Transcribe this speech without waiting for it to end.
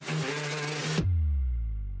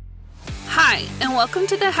Hi, and welcome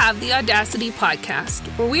to the Have the Audacity podcast,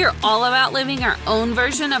 where we are all about living our own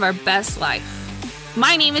version of our best life.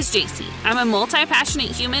 My name is JC. I'm a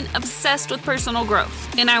multi-passionate human obsessed with personal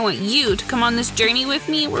growth, and I want you to come on this journey with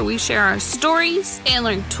me where we share our stories and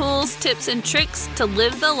learn tools, tips, and tricks to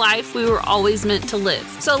live the life we were always meant to live.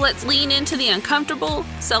 So let's lean into the uncomfortable,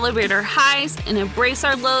 celebrate our highs, and embrace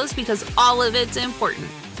our lows because all of it's important.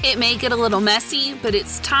 It may get a little messy, but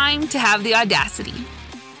it's time to have the audacity.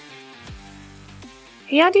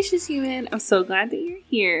 Hey, audacious human. I'm so glad that you're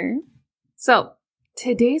here. So,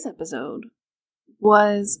 today's episode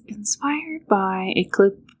was inspired by a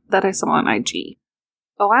clip that I saw on IG.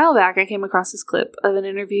 A while back, I came across this clip of an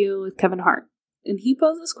interview with Kevin Hart, and he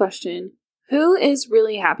posed this question: who is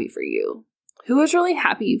really happy for you? Who is really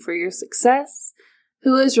happy for your success?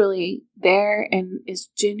 Who is really there and is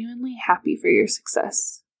genuinely happy for your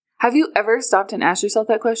success? Have you ever stopped and asked yourself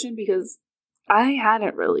that question? Because I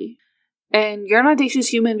hadn't really. And you're an audacious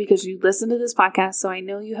human because you listen to this podcast, so I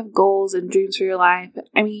know you have goals and dreams for your life.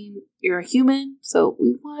 I mean, you're a human, so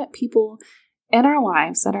we want people in our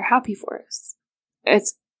lives that are happy for us.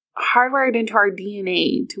 It's hardwired into our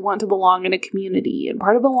DNA to want to belong in a community, and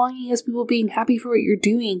part of belonging is people being happy for what you're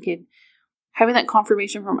doing and having that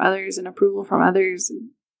confirmation from others and approval from others.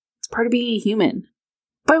 And it's part of being a human.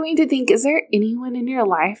 But we need to think, is there anyone in your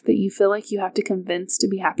life that you feel like you have to convince to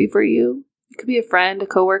be happy for you? It could be a friend, a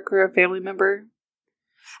coworker, a family member.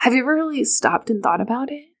 Have you ever really stopped and thought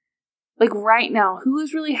about it? Like right now, who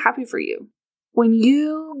is really happy for you? When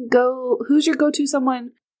you go, who's your go-to someone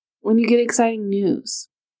when you get exciting news?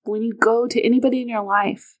 When you go to anybody in your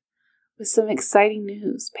life with some exciting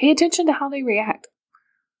news, pay attention to how they react.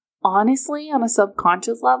 Honestly, on a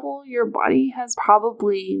subconscious level, your body has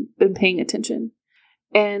probably been paying attention.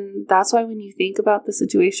 And that's why when you think about the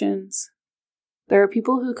situations, there are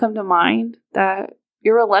people who come to mind that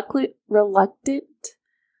you're reluctant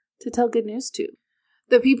to tell good news to.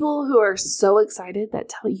 The people who are so excited that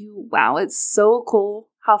tell you, wow, it's so cool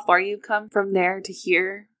how far you've come from there to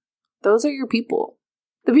here. Those are your people.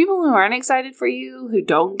 The people who aren't excited for you, who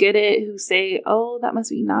don't get it, who say, oh, that must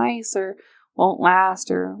be nice, or won't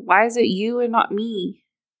last, or why is it you and not me?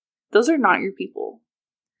 Those are not your people.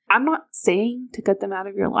 I'm not saying to cut them out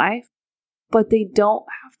of your life, but they don't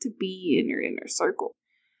have to be in your inner circle.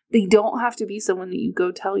 They don't have to be someone that you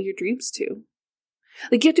go tell your dreams to.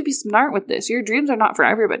 Like, you have to be smart with this. Your dreams are not for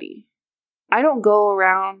everybody. I don't go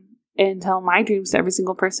around and tell my dreams to every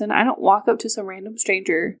single person. I don't walk up to some random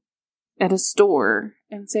stranger at a store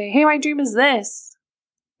and say, hey, my dream is this,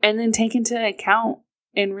 and then take into account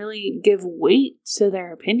and really give weight to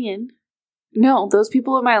their opinion. No, those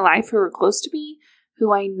people in my life who are close to me,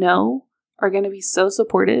 who I know are going to be so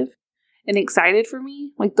supportive and excited for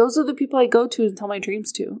me, like those are the people I go to and tell my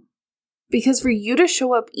dreams to. Because for you to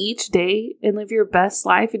show up each day and live your best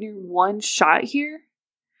life in your one shot here,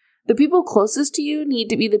 the people closest to you need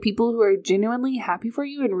to be the people who are genuinely happy for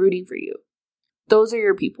you and rooting for you. Those are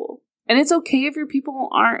your people. And it's okay if your people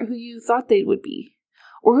aren't who you thought they would be,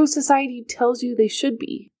 or who society tells you they should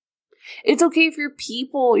be. It's okay if your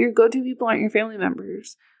people, your go-to people, aren't your family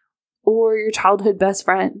members or your childhood best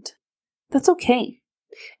friend. That's okay.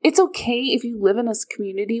 It's okay if you live in a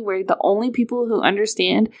community where the only people who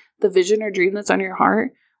understand the vision or dream that's on your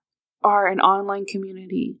heart are an online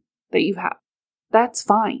community that you have. That's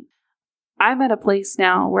fine. I'm at a place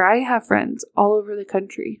now where I have friends all over the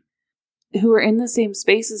country who are in the same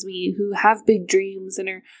space as me, who have big dreams and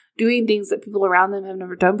are doing things that people around them have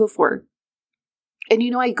never done before. And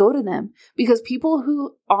I go to them because people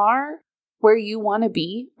who are where you want to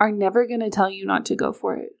be are never going to tell you not to go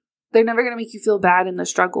for it. They're never going to make you feel bad in the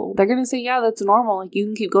struggle. They're going to say, yeah, that's normal. Like, you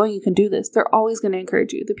can keep going. You can do this. They're always going to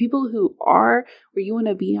encourage you. The people who are where you want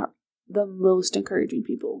to be are the most encouraging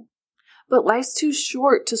people. But life's too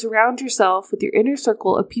short to surround yourself with your inner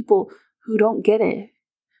circle of people who don't get it,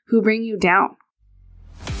 who bring you down.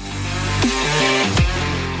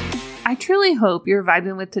 I truly hope you're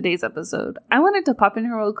vibing with today's episode. I wanted to pop in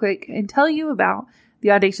here real quick and tell you about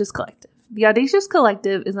the Audacious Collective. The Audacious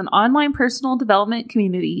Collective is an online personal development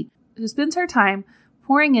community who spends her time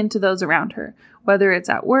pouring into those around her. Whether it's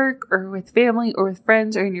at work or with family or with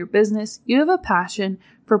friends or in your business, you have a passion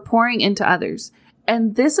for pouring into others.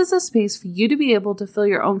 And this is a space for you to be able to fill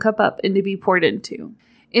your own cup up and to be poured into.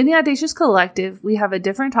 In the Audacious Collective, we have a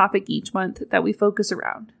different topic each month that we focus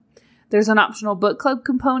around. There's an optional book club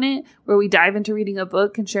component where we dive into reading a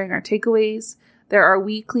book and sharing our takeaways. There are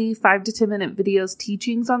weekly 5 to 10 minute videos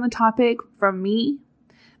teachings on the topic from me.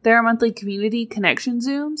 There are monthly community connection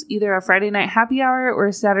Zooms, either a Friday night happy hour or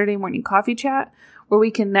a Saturday morning coffee chat, where we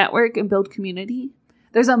can network and build community.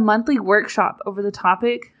 There's a monthly workshop over the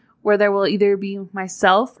topic where there will either be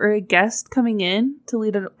myself or a guest coming in to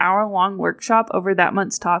lead an hour-long workshop over that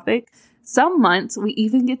month's topic. Some months, we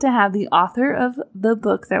even get to have the author of the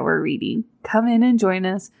book that we're reading come in and join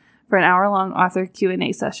us for an hour-long author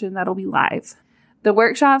Q&A session that'll be live. The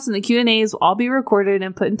workshops and the Q&As will all be recorded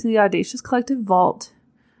and put into the Audacious Collective vault,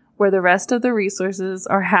 where the rest of the resources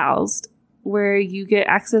are housed, where you get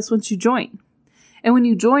access once you join. And when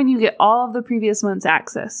you join, you get all of the previous month's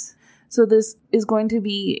access. So this is going to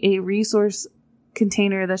be a resource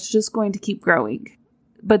container that's just going to keep growing.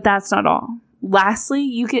 But that's not all. Lastly,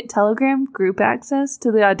 you get Telegram group access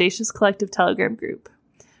to the Audacious Collective Telegram group,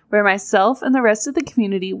 where myself and the rest of the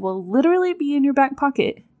community will literally be in your back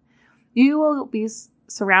pocket. You will be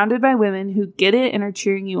surrounded by women who get it and are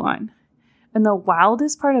cheering you on. And the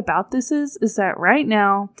wildest part about this is that right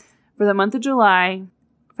now, for the month of July,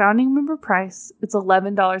 founding member price, it's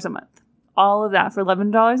 $11 a month. All of that for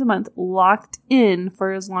 $11 a month, locked in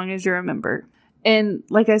for as long as you're a member. And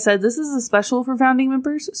like I said, this is a special for founding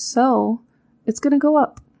members, so it's going to go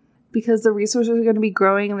up because the resources are going to be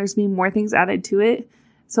growing and there's going to be more things added to it.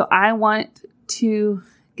 So I want to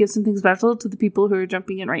give something special to the people who are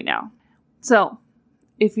jumping in right now. So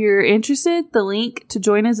if you're interested, the link to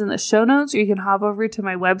join is in the show notes, or you can hop over to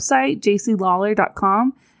my website,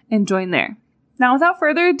 jclawler.com, and join there. Now, without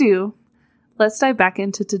further ado, let's dive back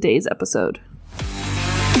into today's episode.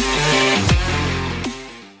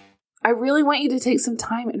 I really want you to take some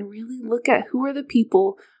time and really look at who are the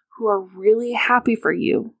people who are really happy for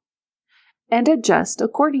you and adjust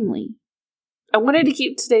accordingly. I wanted to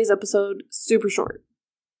keep today's episode super short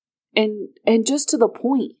and just to the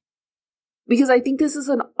point, because I think this is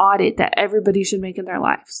an audit that everybody should make in their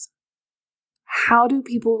lives. How do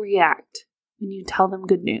people react when you tell them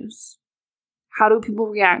good news? How do people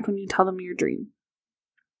react when you tell them your dream?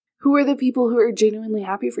 Who are the people who are genuinely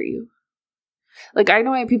happy for you? Like, I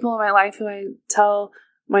know I have people in my life who I tell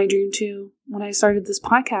my dream to when I started this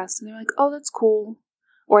podcast, and they're like, oh, that's cool.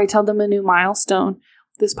 Or I tell them a new milestone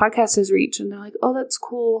this podcast has reached, and they're like, oh, that's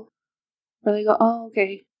cool. Or they go, oh,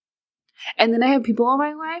 okay. And then I have people in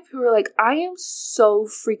my life who are like, I am so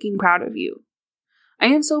freaking proud of you. I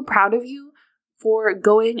am so proud of you for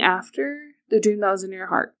going after the dream that was in your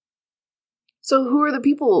heart. So who are the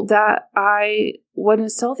people that I want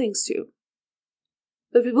to tell things to?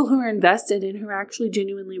 The people who are invested and who are actually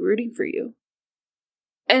genuinely rooting for you.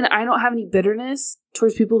 And I don't have any bitterness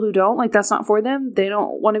towards people who don't. Like, that's not for them. They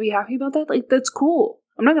don't want to be happy about that. Like, that's cool.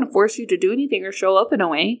 I'm not going to force you to do anything or show up in a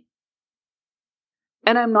way.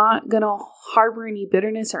 And I'm not going to harbor any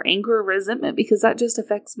bitterness or anger or resentment, because that just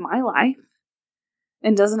affects my life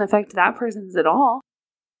and doesn't affect that person's at all.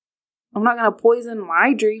 I'm not going to poison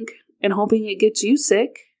my drink and hoping it gets you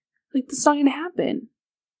sick. Like, that's not going to happen.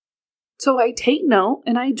 So I take note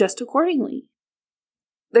and I adjust accordingly.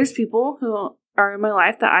 There's people who are in my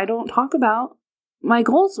life that I don't talk about my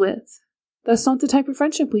goals with. That's not the type of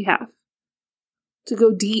friendship we have to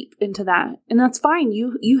go deep into that. And that's fine.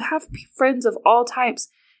 You have friends of all types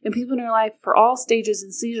and people in your life for all stages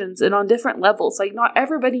and seasons and on different levels. Like, not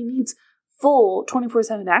everybody needs full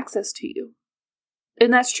 24/7 access to you.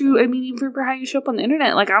 And that's true, I mean, even for how you show up on the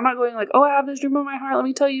internet. Like, I'm not going like, oh, I have this dream on my heart. Let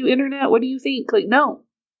me tell you, internet, what do you think? Like, no,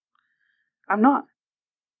 I'm not.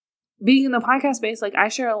 Being in the podcast space, like, I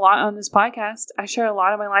share a lot on this podcast. I share a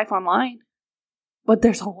lot of my life online. But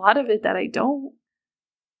there's a lot of it that I don't.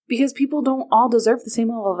 Because people don't all deserve the same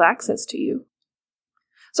level of access to you.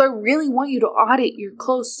 So I really want you to audit your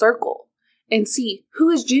close circle and see who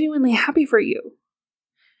is genuinely happy for you.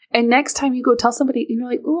 And next time you go tell somebody, and you're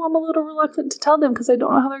like, oh, I'm a little reluctant to tell them because I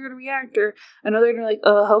don't know how they're going to react. Or I know they're going to be like,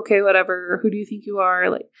 oh, okay, whatever. Or who do you think you are?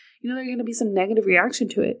 Like, there's going to be some negative reaction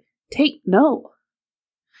to it. Take note.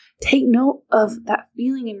 Take note of that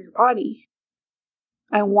feeling in your body.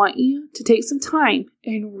 I want you to take some time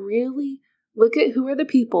and really look at who are the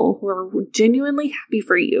people who are genuinely happy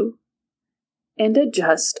for you and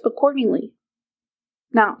adjust accordingly.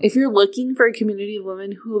 Now, if you're looking for a community of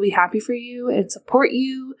women who will be happy for you and support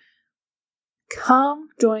you, come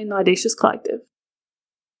join the Audacious Collective.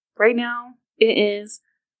 Right now, it is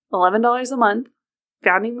 $11 a month,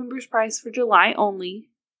 founding members price for July only.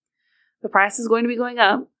 The price is going to be going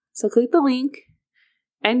up, so click the link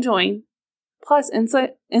and join. Plus,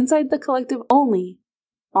 inside the collective only,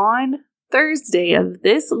 on Thursday of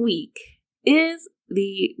this week, is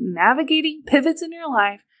the Navigating Pivots in Your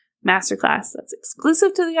Life Masterclass. That's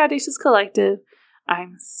exclusive to the Audacious Collective.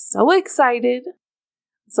 I'm so excited.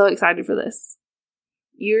 So excited for this.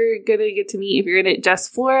 You're going to get to meet, if you're in it, Jess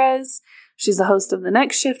Flores. She's the host of the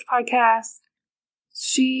Next Shift podcast.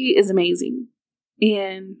 She is amazing.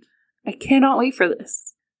 And I cannot wait for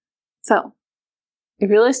this. So, If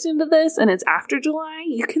you're listening to this and it's after July,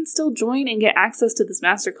 you can still join and get access to this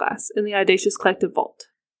masterclass in the Audacious Collective Vault.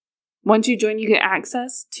 Once you join, you get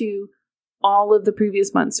access to all of the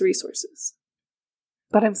previous month's resources.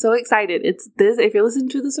 But I'm so excited. It's this, if you're listening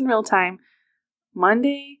to this in real time,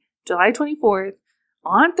 Monday, July 24th,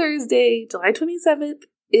 on Thursday, July 27th,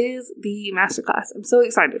 is the masterclass. I'm so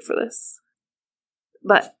excited for this.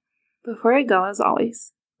 But before I go, as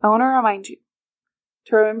always, I want to remind you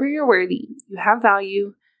to remember you're worthy, you have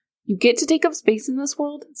value, you get to take up space in this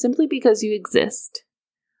world simply because you exist.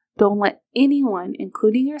 Don't let anyone,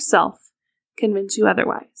 including yourself, convince you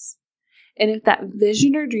otherwise. And if that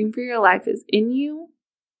vision or dream for your life is in you,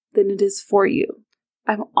 then it is for you.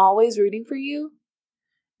 I'm always rooting for you,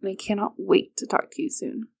 and I cannot wait to talk to you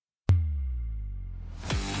soon.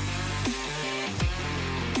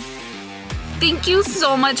 Thank you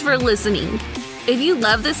so much for listening. If you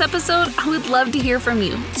love this episode, I would love to hear from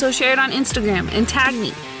you. So share it on Instagram and tag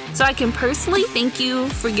me so I can personally thank you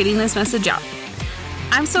for getting this message out.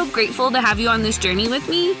 I'm so grateful to have you on this journey with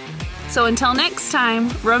me. So until next time,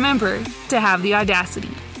 remember to have the audacity.